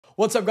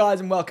What's up, guys,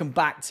 and welcome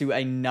back to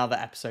another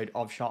episode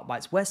of Shark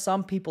Bytes, where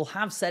some people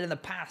have said in the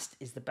past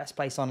is the best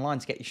place online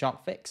to get your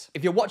shark fix.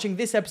 If you're watching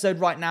this episode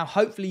right now,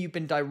 hopefully you've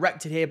been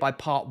directed here by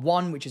part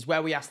 1, which is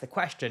where we ask the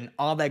question,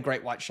 are there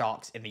great white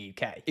sharks in the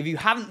UK? If you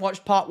haven't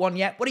watched part 1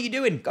 yet, what are you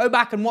doing? Go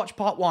back and watch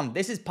part 1.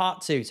 This is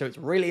part 2, so it's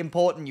really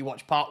important you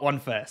watch part 1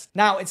 first.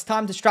 Now, it's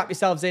time to strap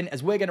yourselves in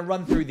as we're going to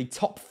run through the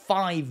top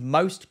 5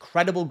 most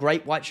credible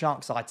great white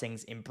shark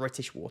sightings in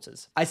British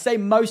waters. I say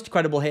most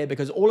credible here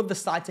because all of the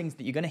sightings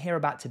that you're going to hear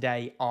about today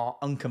are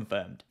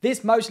unconfirmed.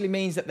 This mostly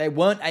means that they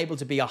weren't able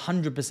to be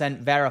 100%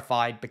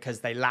 verified because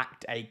they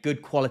lacked a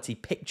good quality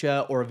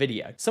picture or a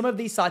video. Some of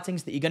these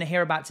sightings that you're going to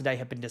hear about today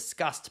have been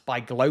discussed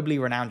by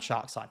globally renowned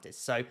shark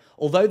scientists, so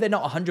although they're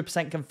not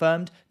 100%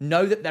 confirmed,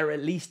 know that there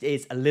at least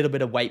is a little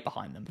bit of weight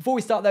behind them. Before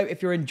we start though,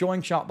 if you're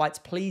enjoying Shark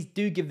Bytes, please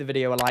do give the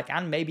video a like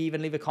and maybe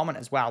even leave a comment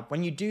as well.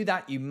 When you do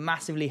that, you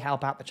massively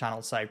help out the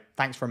channel, so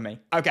thanks from me.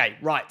 Okay,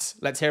 right,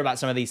 let's hear about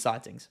some of these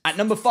sightings. At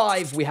number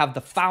 5, we have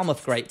the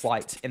Falmouth great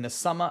white in the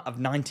summer of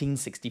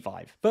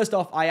 1965. First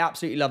off, I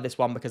absolutely love this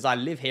one because I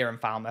live here in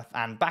Falmouth,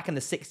 and back in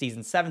the 60s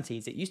and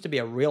 70s, it used to be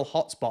a real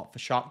hotspot for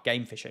shark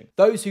game fishing.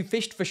 Those who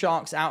fished for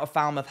sharks out of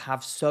Falmouth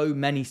have so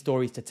many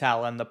stories to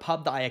tell, and the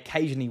pub that I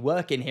occasionally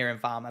work in here in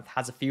Falmouth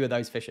has a few of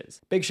those fishers.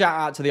 Big shout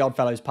out to the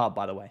Oddfellows pub,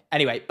 by the way.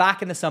 Anyway,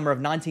 back in the summer of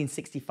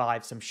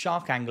 1965, some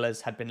shark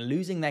anglers had been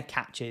losing their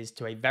catches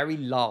to a very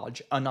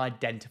large,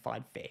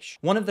 unidentified fish.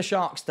 One of the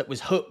sharks that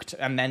was hooked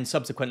and then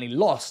subsequently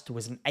lost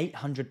was an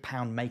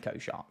 800-pound mako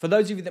shark. For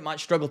those of you that might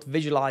struggle to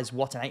visualize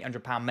what an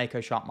 800-pound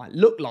mako shark might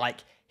look like,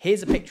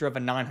 here's a picture of a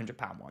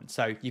 900-pound one,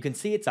 so you can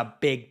see it's a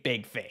big,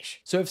 big fish.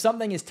 So if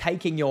something is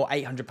taking your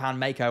 800-pound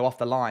mako off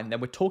the line,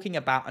 then we're talking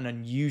about an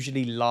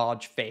unusually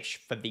large fish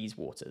for these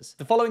waters.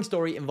 The following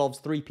story involves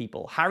 3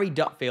 people: Harry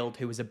Dutfield,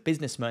 who was a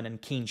businessman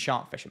and keen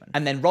shark fisherman,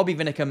 and then Robbie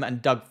Vinicum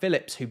and Doug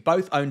Phillips, who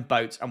both owned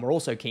boats and were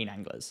also keen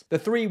anglers. The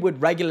 3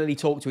 would regularly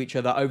talk to each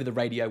other over the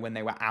radio when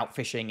they were out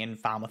fishing in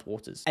Falmouth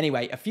waters.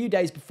 Anyway, a few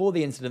days before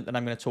the incident that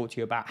I'm going to talk to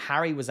you about,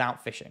 Harry was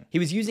out fishing. He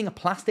was using a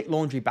plastic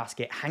laundry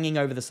basket hanging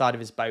over the side of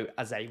his boat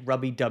as a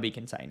rubby-dubby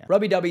container.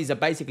 Rubby-dubbies are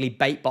basically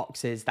bait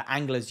boxes that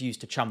anglers use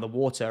to chum the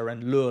water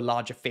and lure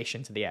larger fish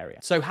into the area.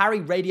 So Harry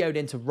radioed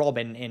into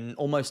Robin in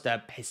almost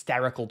a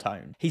hysterical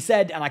tone. He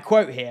said, and I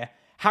quote here,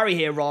 "Harry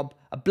here, Rob.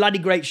 A bloody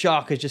great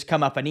shark has just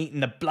come up and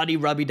eaten the bloody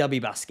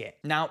rubby-dubby basket."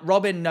 Now,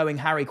 Robin, knowing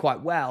Harry quite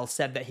well,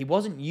 said that he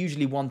wasn't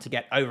usually one to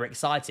get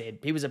overexcited.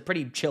 He was a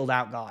pretty chilled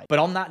out guy. But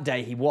on that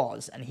day, he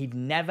was, and he'd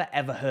never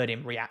ever heard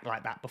him react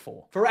like that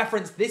before. For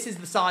reference, this is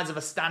the size of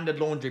a standard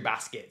laundry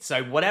basket,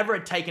 so whatever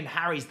had taken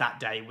Harry's that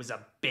day was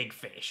a big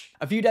fish.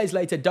 A few days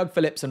later, Doug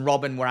Phillips and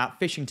Robin were out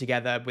fishing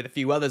together with a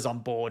few others on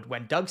board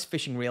when Doug's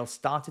fishing reel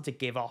started to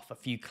give off a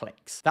few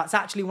clicks. That's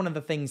actually one of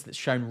the things that's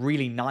shown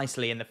really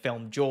nicely in the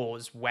film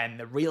Jaws, when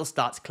the reel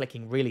starts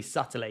clicking really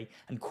subtly,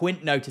 and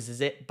Quint notices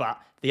it, but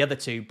the other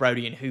 2,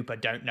 Brody and Hooper,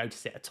 don't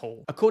notice it at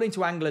all. According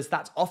to anglers,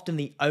 that's often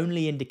the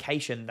only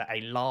indication that a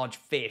large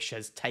fish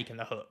has taken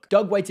the hook.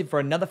 Doug waited for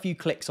another few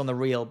clicks on the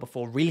reel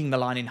before reeling the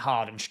line in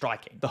hard and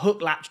striking. The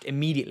hook latched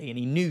immediately, and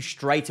he knew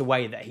straight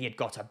away that he had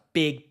got a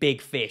big,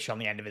 big fish on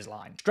the end of his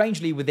line.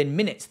 Strangely, within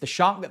minutes, the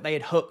shark that they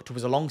had hooked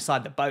was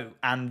alongside the boat,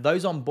 and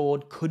those on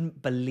board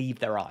couldn't believe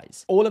their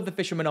eyes. All of the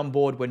fishermen on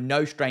board were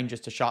no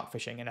strangers to shark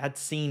fishing and had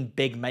seen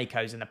big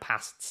makos in the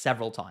past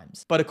several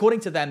times. But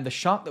according to them, the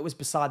shark that was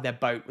beside their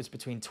boat was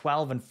between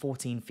 12 and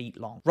 14 feet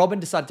long. Robin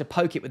decided to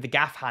poke it with the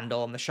gaff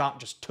handle, and the shark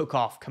just took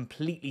off,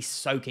 completely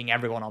soaking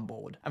everyone on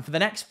board. And for the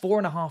next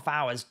 4.5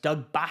 hours,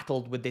 Doug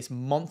battled with this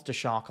monster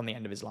shark on the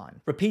end of his line.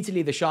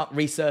 Repeatedly, the shark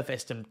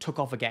resurfaced and took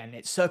off again.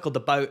 It circled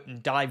the boat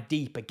and dived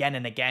deep again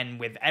and again,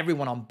 with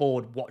everyone on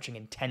board watching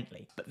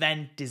intently. But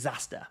then,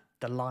 disaster.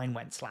 The line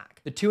went slack.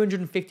 The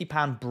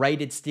 250-pound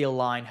braided steel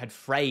line had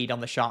frayed on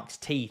the shark's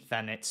teeth,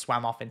 and it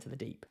swam off into the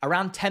deep.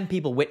 Around 10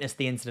 people witnessed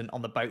the incident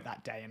on the boat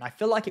that day, and I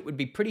feel like it would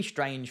be pretty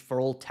strange for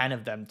all 10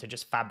 of them to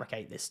just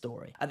fabricate this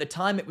story. At the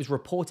time, it was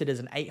reported as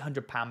an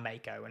 800-pound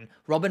mako, and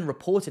Robin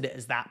reported it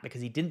as that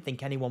because he didn't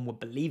think anyone would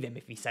believe him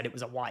if he said it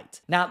was a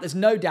white. Now, there's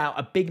no doubt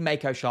a big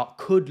mako shark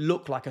could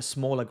look like a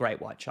smaller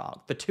great white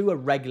shark. The 2 are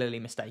regularly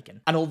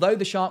mistaken. And although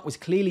the shark was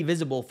clearly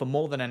visible for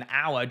more than an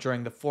hour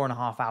during the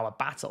 4.5-hour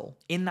battle,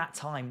 in that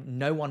time,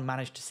 no one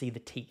managed to see the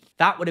teeth.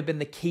 That would have been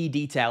the key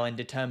detail in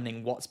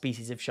determining what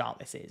species of shark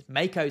this is.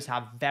 Makos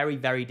have very,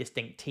 very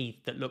distinct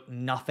teeth that look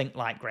nothing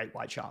like great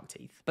white shark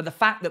teeth. But the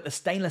fact that the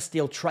stainless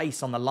steel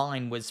trace on the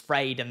line was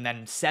frayed and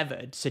then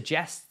severed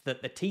suggests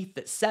that the teeth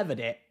that severed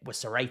it were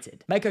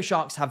serrated. Mako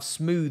sharks have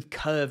smooth,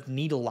 curved,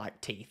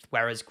 needle-like teeth,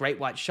 whereas great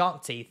white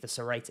shark teeth are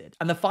serrated.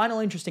 And the final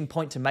interesting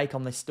point to make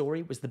on this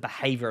story was the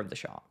behavior of the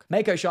shark.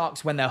 Mako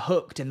sharks, when they're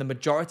hooked, in the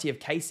majority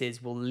of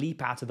cases, will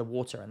leap out of the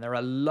water, and there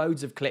are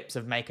loads of clips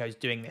of Makos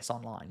doing this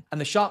online. And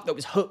the shark that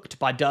was hooked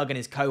by Doug and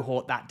his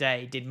cohort that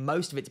day did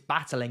most of its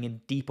battling in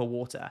deeper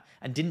water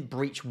and didn't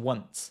breach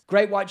once.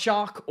 Great white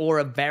shark or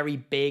a very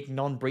big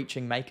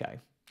non-breaching Mako?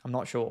 I'm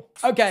not sure.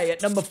 Okay,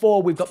 at number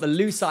 4, we've got the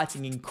Loo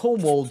sighting in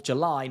Cornwall,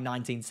 July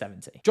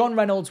 1970. John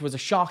Reynolds was a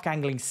shark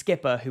angling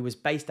skipper who was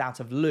based out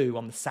of Loo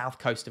on the south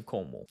coast of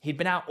Cornwall. He'd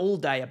been out all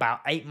day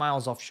about 8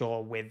 miles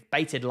offshore with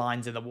baited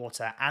lines in the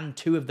water and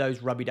 2 of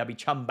those rubby-dubby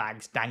chum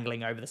bags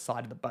dangling over the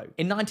side of the boat.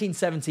 In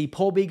 1970,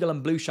 porbeagle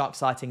and blue shark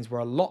sightings were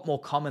a lot more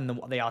common than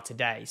what they are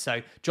today,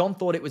 so John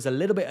thought it was a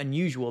little bit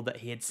unusual that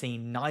he had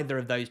seen neither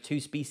of those 2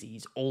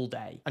 species all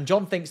day. And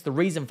John thinks the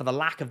reason for the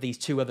lack of these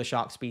 2 other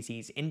shark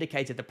species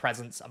indicated the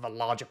presence of a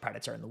larger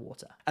predator in the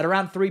water. At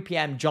around 3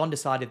 p.m, John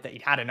decided that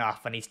he'd had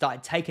enough and he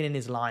started taking in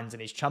his lines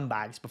and his chum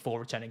bags before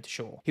returning to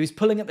shore. He was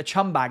pulling at the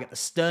chum bag at the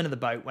stern of the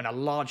boat when a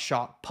large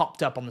shark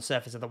popped up on the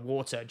surface of the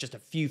water just a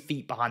few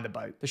feet behind the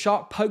boat. The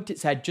shark poked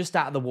its head just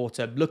out of the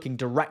water, looking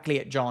directly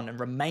at John, and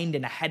remained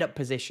in a head-up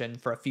position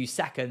for a few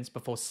seconds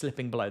before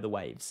slipping below the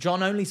waves.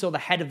 John only saw the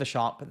head of the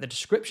shark, but the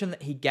description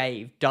that he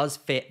gave does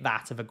fit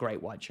that of a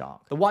great white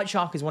shark. The white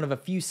shark is one of a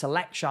few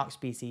select shark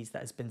species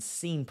that has been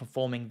seen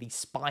performing the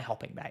spy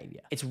hopping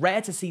behavior. It's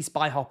rare to see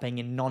spy hopping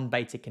in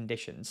non-baited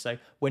conditions, so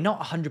we're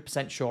not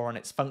 100% sure on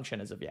its function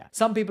as of yet.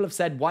 Some people have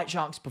said white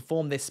sharks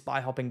perform this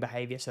spy hopping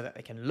behavior so that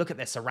they can look at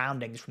their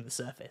surroundings from the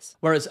surface,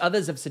 whereas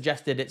others have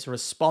suggested it's a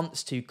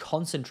response to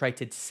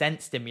concentrated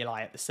scent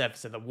stimuli at the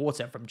surface of the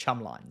water from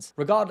chum lines.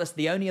 Regardless,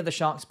 the only other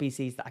shark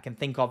species that I can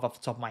think of off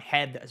the top of my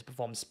head that has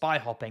performed spy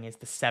hopping is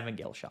the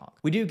seven-gill shark.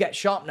 We do get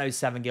sharp-nosed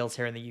seven-gills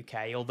here in the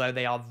UK, although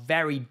they are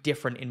very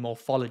different in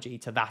morphology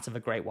to that of a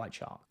great white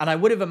shark. And I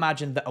would have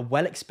imagined that a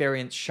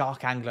well-experienced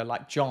shark angler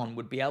like John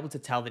would be able to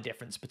tell the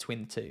difference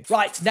between the 2.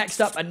 Right,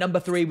 next up at number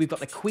 3, we've got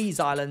the Quays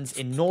Islands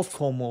in North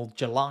Cornwall,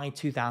 July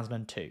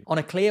 2002. On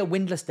a clear,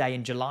 windless day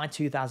in July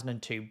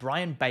 2002,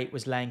 Brian Bate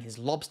was laying his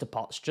lobster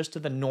pots just to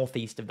the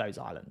northeast of those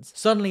islands.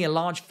 Suddenly, a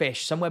large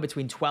fish, somewhere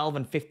between 12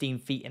 and 15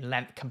 feet in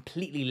length,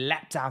 completely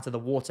leapt out of the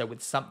water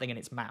with something in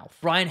its mouth.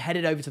 Brian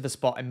headed over to the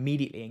spot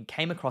immediately and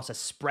came across a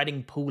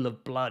spreading pool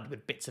of blood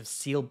with bits of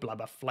seal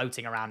blubber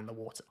floating around in the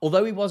water.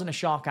 Although he wasn't a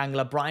shark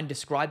angler, Brian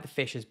described the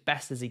fish as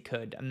best as he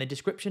could, and the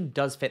description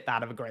does fit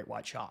that of a great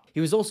white shark.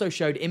 He was also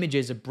showed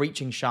images of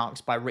breaching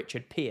sharks by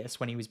Richard Pearce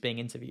when he was being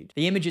interviewed.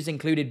 The images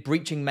included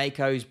breaching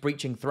makos,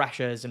 breaching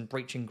threshers, and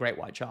breaching great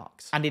white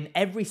sharks. And in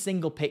every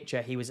single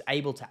picture, he was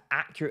able to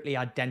accurately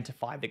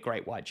identify the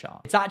great white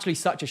shark. It's actually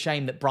such a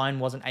shame that Brian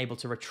wasn't able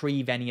to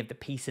retrieve any of the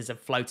pieces of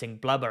floating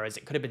blubber, as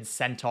it could have been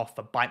sent off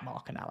for bite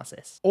mark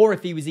analysis. Or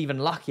if he was even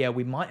luckier,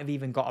 we might have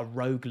even got a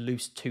rogue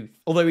loose tooth.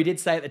 Although he did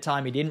say at the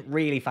time he didn't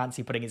really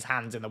fancy putting his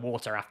hands in the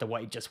water after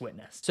what he'd just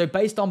witnessed. So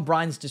based on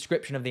Brian's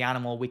description of the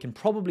animal, we can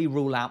probably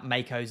rule out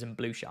makos and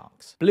blue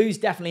sharks. Blues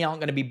definitely aren't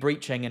going to be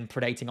breaching and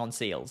predating on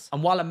seals.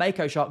 And while a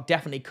mako shark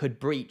definitely could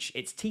breach,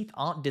 its teeth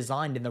aren't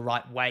designed in the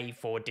right way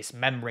for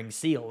dismembering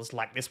seals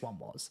like this one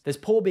was. There's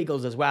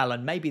porbeagles as well,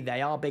 and maybe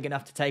they are big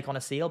enough to take on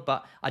a seal,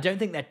 but I don't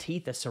think their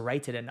teeth are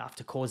serrated enough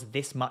to cause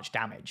this much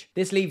damage.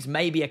 This leaves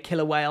maybe a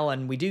killer whale,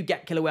 and we do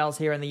get killer whales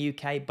here in the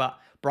UK, but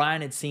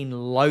Brian had seen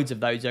loads of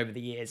those over the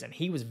years, and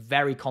he was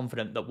very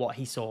confident that what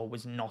he saw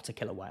was not a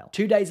killer whale.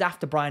 2 days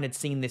after Brian had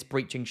seen this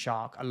breaching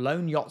shark, a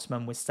lone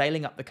yachtsman was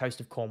sailing up the coast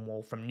of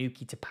Cornwall from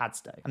Newquay to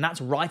Padstow, and that's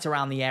right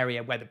around the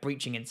area where the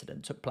breaching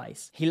incident took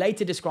place. He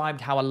later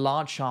described how a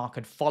large shark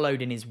had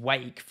followed in his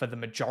wake for the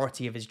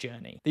majority of his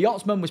journey. The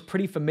yachtsman was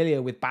pretty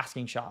familiar with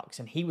basking sharks,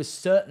 and he was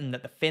certain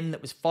that the fin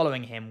that was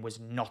following him was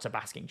not a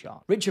basking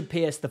shark. Richard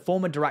Pearce, the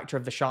former director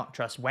of the Shark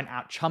Trust, went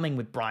out chumming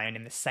with Brian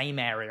in the same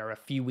area a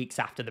few weeks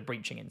after the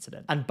breaching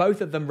incident, and both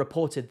of them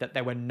reported that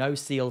there were no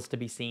seals to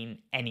be seen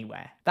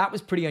anywhere. That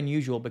was pretty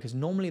unusual because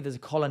normally there's a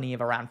colony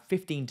of around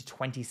 15 to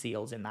 20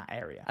 seals in that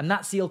area, and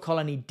that seal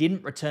colony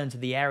didn't return to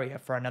the area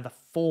for another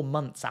 4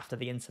 months after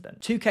the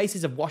incident. 2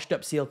 cases of washed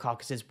up seal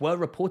carcasses were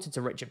reported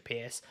to Richard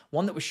Pearce,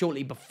 one that was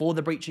shortly before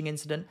the breaching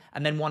incident,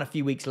 and then one a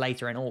few weeks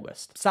later in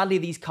August. Sadly,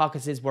 these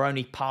carcasses were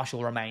only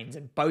partial remains,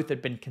 and both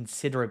had been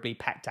considerably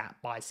pecked at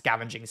by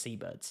scavenging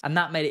seabirds, and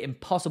that made it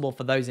impossible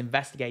for those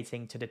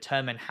investigating to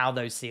determine how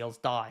those seals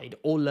died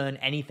or learn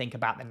anything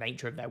about the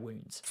nature of their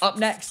wounds. Up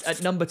next,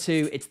 at number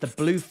 2, it's the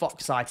blue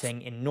fox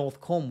sighting in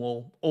North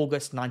Cornwall,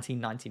 August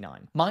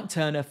 1999. Mike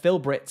Turner, Phil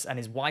Britz, and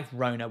his wife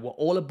Rona were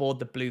all aboard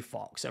the Blue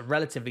Fox, a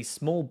relatively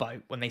small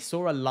boat, when they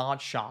saw a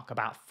large shark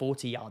about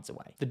 40 yards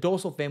away. The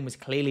dorsal fin was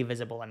clearly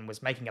visible and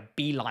was making a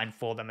beeline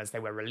for them as they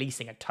were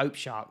releasing a taupe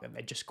shark that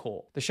they'd just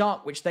caught. The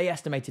shark, which they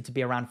estimated to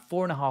be around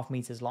 4.5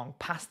 meters long,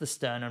 passed the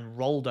stern and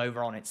rolled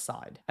over on its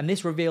side. And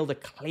this revealed a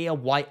clear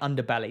white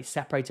underbelly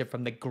separated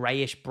from the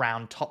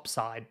greyish-brown top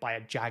side by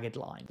a jagged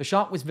line. The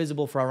shark was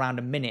visible for around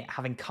a minute,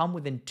 having come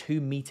within 2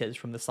 meters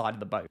from the side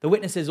of the boat. The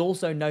witnesses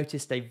also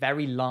noticed a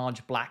very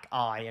large black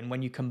eye, and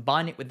when you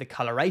combine it with the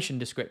coloration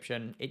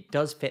description, it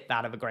does fit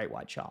that of a great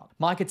white shark.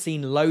 Mike had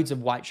seen loads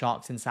of white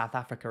sharks in South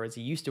Africa as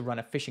he used to run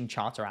a fishing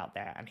charter out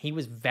there, and he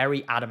was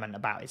very adamant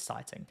about his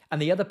sighting.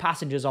 And the other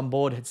passengers on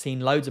board had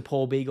seen loads of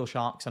porbeagle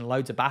sharks and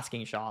loads of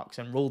basking sharks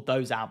and ruled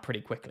those out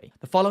pretty quickly.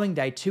 The following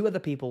day, 2 other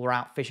people were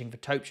out fishing for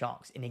taupe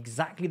sharks in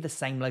exactly the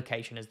same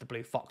location as the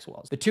Blue Fox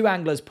was. The 2 two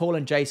anglers, Paul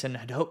and Jason,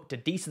 had hooked a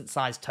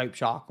decent-sized taupe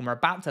shark and were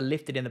about to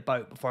lift it in the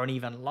boat before an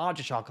even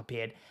larger shark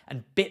appeared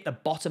and bit the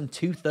bottom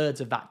 2/3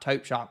 of that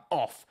taupe shark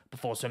off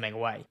before swimming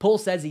away. Paul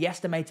says he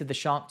estimated the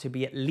shark to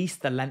be at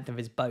least the length of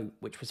his boat,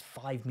 which was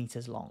 5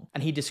 meters long,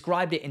 and he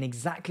described it in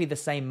exactly the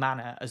same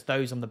manner as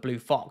those on the Blue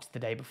Fox the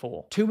day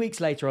before. 2 weeks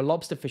later, a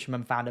lobster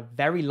fisherman found a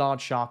very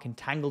large shark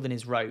entangled in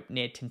his rope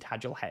near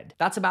Tintagel Head.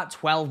 That's about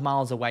 12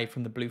 miles away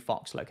from the Blue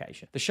Fox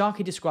location. The shark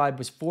he described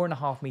was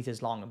 4.5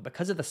 meters long, and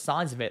because of the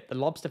size of it, the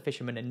lobster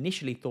fisherman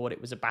initially thought it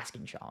was a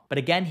basking shark. But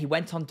again, he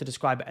went on to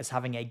describe it as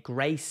having a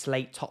grey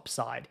slate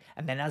topside,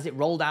 and then as it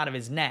rolled out of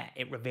his net,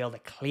 it revealed a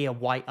clear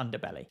white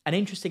underbelly. And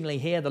interestingly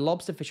here, the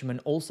lobster fisherman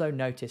also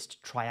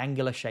noticed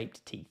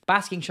triangular-shaped teeth.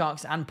 Basking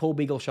sharks and pool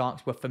beagle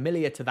sharks were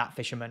familiar to that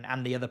fisherman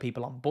and the other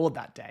people on board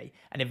that day,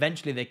 and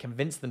eventually they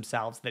convinced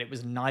themselves that it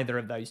was neither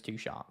of those two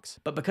sharks.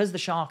 But because the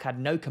shark had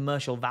no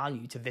commercial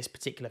value to this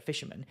particular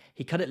fisherman,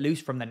 he cut it loose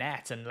from the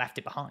net and left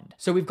it behind.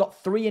 So we've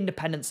got 3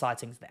 independent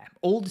sightings there.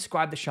 All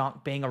describe the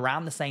shark being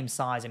around the same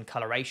size and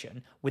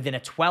coloration within a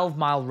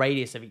 12-mile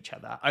radius of each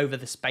other over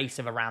the space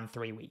of around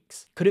 3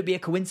 weeks. Could it be a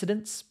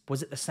coincidence?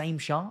 Was it the same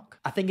shark?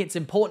 I think it's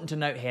important to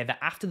note here that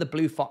after the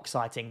Blue Fox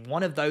sighting,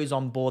 one of those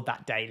on board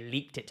that day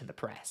leaked it to the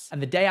press.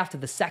 And the day after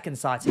the second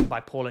sighting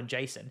by Paul and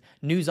Jason,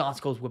 news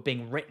articles were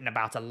being written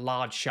about a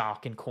large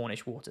shark in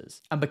Cornish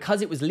waters. And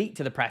because it was leaked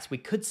to the press, we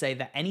could say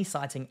that any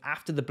sighting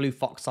after the Blue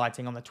Fox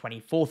sighting on the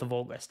 24th of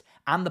August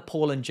and the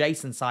Paul and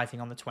Jason sighting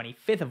on the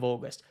 25th of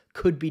August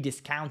could be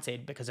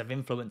discounted because of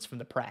influence from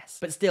the press.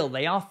 But still,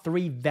 they are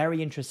 3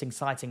 very interesting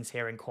sightings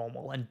here in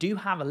Cornwall and do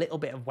have a little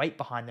bit of weight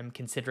behind them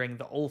considering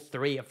that all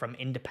 3 are from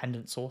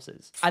independent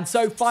sources. And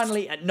so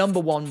finally, at number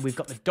 1, we've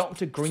got the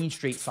Dr.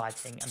 Greenstreet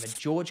sighting and the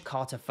George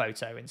Carter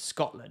photo in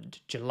Scotland,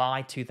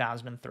 July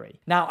 2003.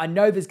 Now, I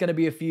know there's going to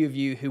be a few of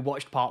you who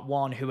watched part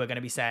 1 who are going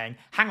to be saying,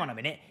 hang on a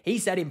minute, he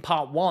said in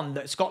part 1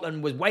 that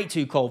Scotland was way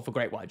too cold for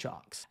great white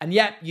sharks. And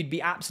yet, you'd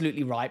be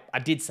absolutely right, I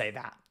did say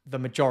that. The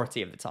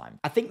majority of the time.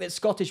 I think that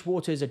Scottish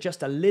waters are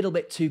just a little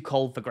bit too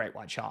cold for great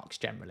white sharks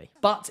generally.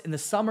 But in the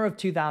summer of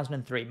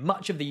 2003,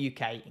 much of the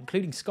UK,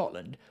 including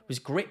Scotland, was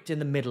gripped in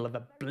the middle of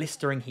a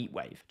blistering heat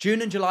wave.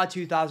 June and July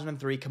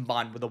 2003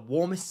 combined were the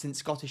warmest since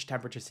Scottish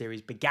temperature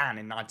series began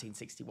in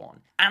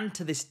 1961. And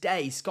to this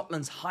day,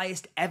 Scotland's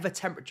highest ever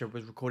temperature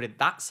was recorded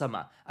that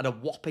summer at a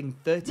whopping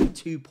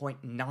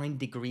 32.9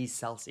 degrees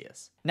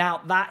Celsius.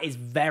 Now, that is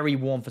very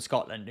warm for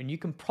Scotland, and you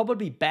can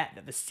probably bet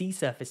that the sea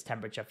surface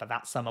temperature for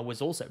that summer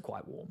was also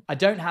quite warm. I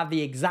don't have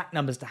the exact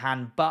numbers to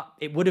hand, but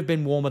it would have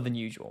been warmer than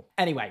usual.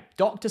 Anyway,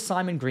 Dr.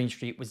 Simon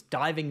Greenstreet was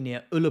diving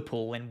near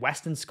Ullapool in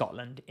Western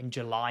Scotland in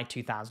July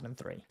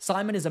 2003.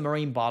 Simon is a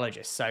marine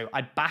biologist, so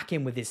I'd back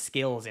him with his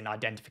skills in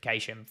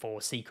identification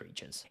for sea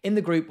creatures. In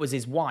the group was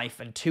his wife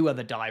and 2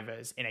 other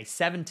divers in a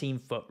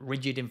 17-foot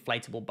rigid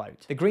inflatable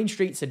boat. The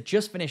Greenstreets had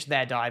just finished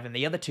their dive and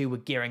the other 2 were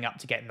gearing up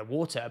to get in the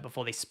water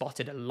before they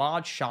spotted a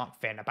large shark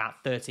fin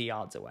about 30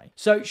 yards away.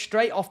 So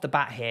straight off the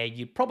bat here,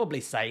 you'd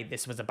probably say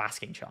this was a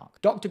basking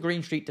shark. Dr.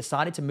 Greenstreet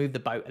decided to move the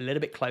boat a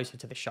little bit closer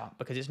to the shark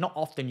because it's not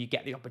often you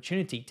get the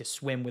opportunity to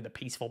swim with a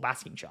peaceful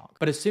basking shark.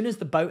 But as soon as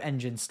the boat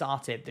engine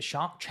started, the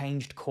shark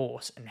changed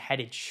course and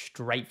headed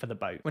straight for the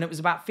boat. When it was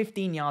about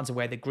 15 yards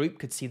away, the group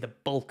could see the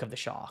bulk of the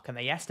shark, and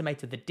they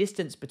estimated the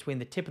distance between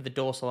the tip of the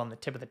dorsal and the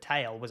tip of the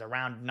tail was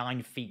around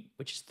 9 feet,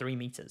 which is 3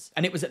 meters.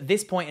 And it was at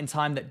this point in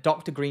time that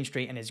Dr.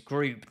 Greenstreet and his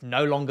group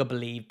no longer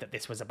believed that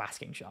this was a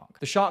basking shark.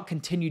 The shark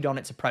continued on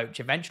its approach,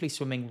 eventually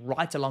swimming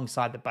right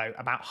alongside the boat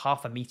about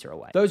half a meter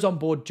away. Those on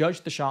board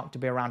judged the shark to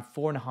be around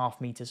 4.5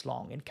 meters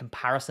long in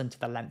comparison to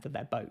the length of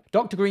their boat.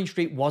 Dr.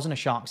 Greenstreet wasn't a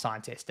shark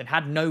scientist and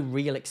had no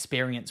real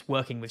experience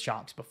working with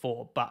sharks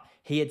before, but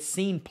he had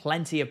seen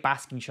plenty of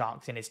basking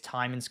sharks in his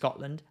time in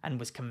Scotland and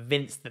was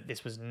convinced that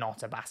this was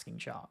not a basking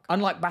shark.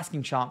 Unlike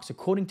basking sharks,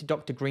 according to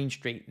Dr.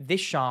 Greenstreet, this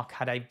shark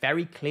had a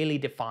very clearly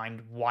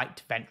defined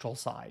white ventral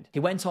side. He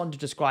went on to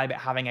describe it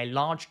having a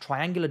large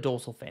triangular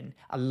dorsal fin,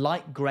 a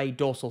light grey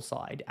dorsal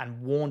side,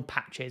 and worn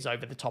patches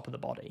over the top of the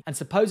body. And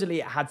supposedly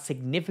it had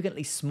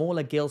significantly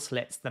smaller gill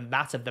slits than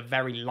that of the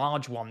very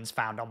large ones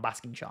found on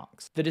basking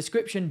sharks. The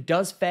description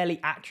does fairly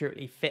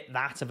accurately fit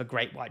that of a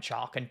great white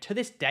shark, and to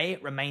this day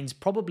it remains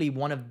probably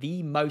one of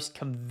the most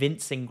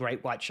convincing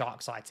great white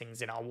shark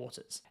sightings in our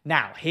waters.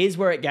 Now, here's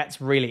where it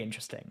gets really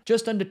interesting.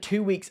 Just under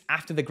 2 weeks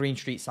after the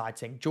Greenstreet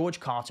sighting, George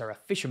Carter, a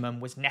fisherman,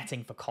 was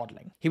netting for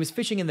codling. He was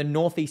fishing in the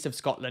northeast of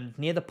Scotland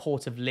near the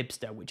port of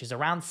Libster, which is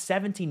around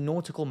 70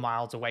 nautical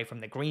miles away from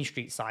the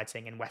Greenstreet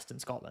sighting in Western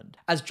Scotland.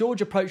 As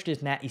George approached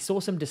his net, he saw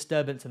some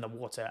disturbance in the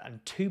water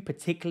and 2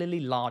 particularly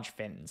large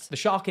fins. The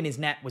shark in his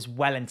net was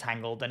well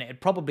entangled and it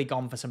had probably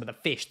gone for some of the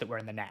fish that were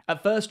in the net.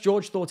 At first,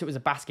 George thought it was a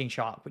basking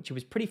shark, which he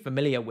was pretty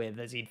familiar with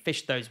as he'd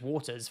fished those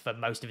waters for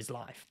most of his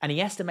life, and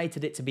he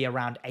estimated it to be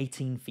around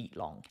 18 feet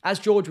long. As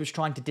George was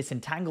trying to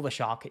disentangle the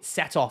shark, it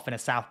set off in a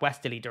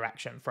southwesterly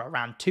direction for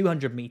around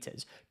 200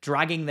 meters,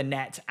 dragging the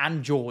net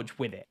and George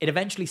with it. It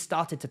eventually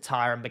started to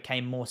tire and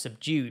became more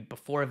subdued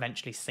before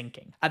eventually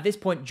sinking. At this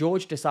point,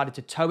 George decided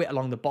to tow it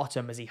along the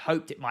bottom as he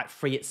hoped it might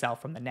free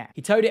itself from the net.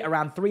 He towed it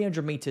around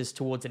 300 meters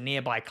towards a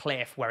nearby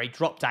cliff where he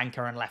dropped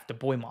anchor and left a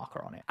buoy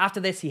marker on it. After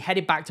this, he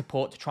headed back to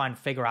port to try and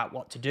figure out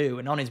what to do,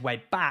 and on his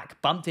way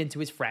back, bumped into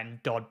his friend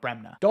Dodd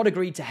Bremner. Dodd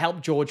agreed to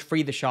help George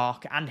free the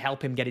shark and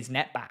help him get his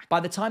net back. By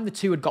the time the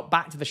two had got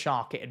back to the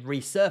shark, it had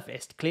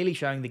resurfaced, clearly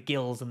showing the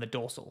gills and the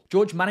dorsal.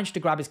 George managed to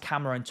grab his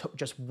camera and took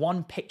just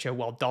one picture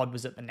while Dodd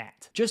was at the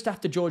net. Just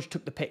after George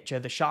took the picture,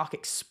 the shark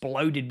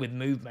exploded with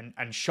movement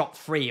and shot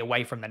free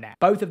away from the net.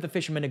 Both of the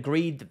fishermen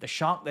agreed that the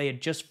shark they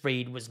had just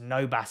freed was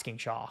no basking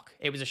shark.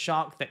 It was a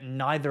shark that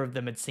neither of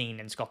them had seen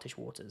in Scottish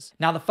waters.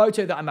 Now, the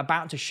photo that I'm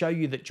about to show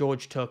you that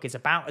George took is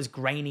about as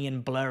grainy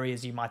and blurry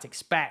as you might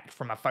expect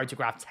from a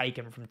photograph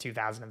taken from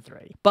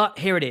 2003. But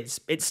here it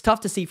is. It's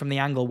tough to see from the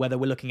angle whether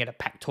we're looking at a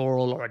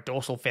pectoral or a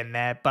dorsal fin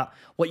there, but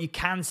what you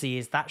can see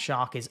is that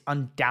shark is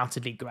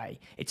undoubtedly grey.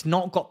 It's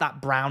not got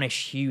that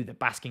brownish hue that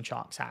basking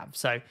sharks have,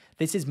 so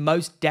this is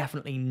most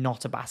definitely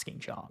not a basking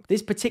shark.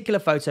 This particular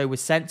photo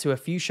was sent to a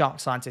few shark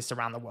scientists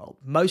around the world,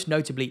 most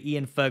notably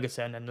Ian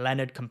Ferguson and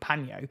Leonard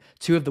Compagno,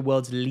 two of the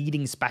world's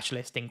leading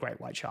specialists in great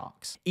white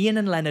sharks. Ian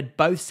and Leonard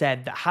both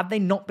said that had they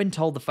not been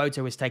told the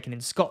photo was taken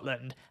in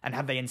Scotland, and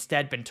had they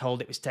instead been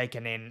told it was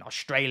taken in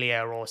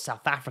Australia or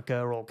South Africa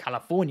or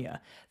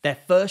California, their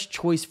first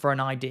choice for an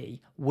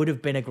ID would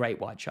have been a great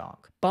white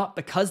shark. But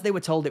because they were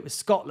told it was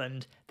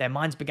Scotland, their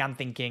minds began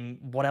thinking,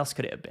 what else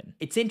could it have been?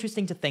 It's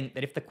interesting to think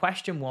that if the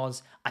question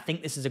was, I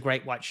think this is a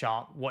great white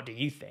shark, what do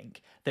you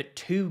think? That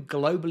two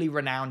globally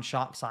renowned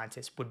shark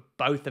scientists would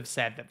both have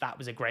said that that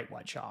was a great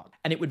white shark.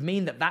 And it would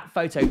mean that that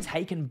photo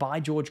taken by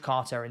George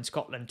Carter in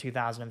Scotland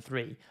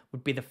 2003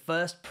 would be the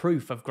first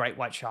proof of great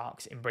white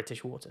sharks in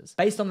British waters.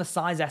 Based on the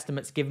size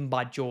estimates given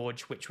by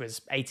George, which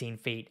was 18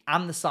 feet,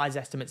 and the size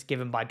estimates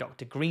given by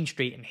Dr.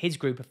 Greenstreet and his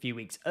group a few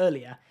weeks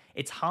earlier,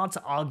 it's hard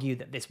to argue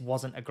that this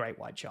wasn't a great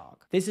white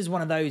shark. This is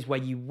one of those where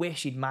you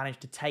wish you'd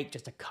managed to take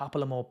just a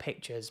couple of more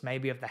pictures,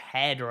 maybe of the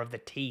head or of the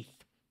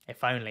teeth.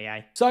 If only,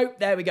 eh? So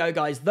there we go,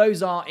 guys.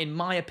 Those are, in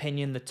my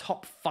opinion, the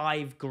top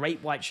 5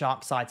 great white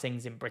shark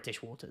sightings in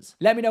British waters.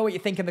 Let me know what you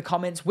think in the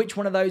comments. Which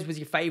one of those was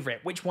your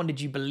favourite? Which one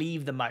did you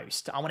believe the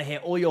most? I want to hear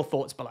all your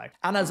thoughts below.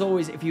 And as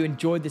always, if you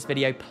enjoyed this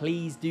video,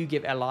 please do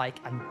give it a like,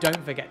 and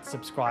don't forget to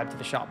subscribe to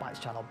the Shark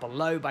Bytes channel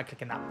below by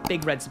clicking that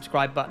big red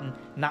subscribe button,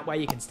 and that way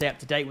you can stay up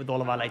to date with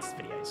all of our latest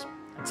videos.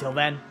 Until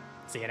then,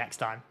 see you next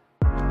time.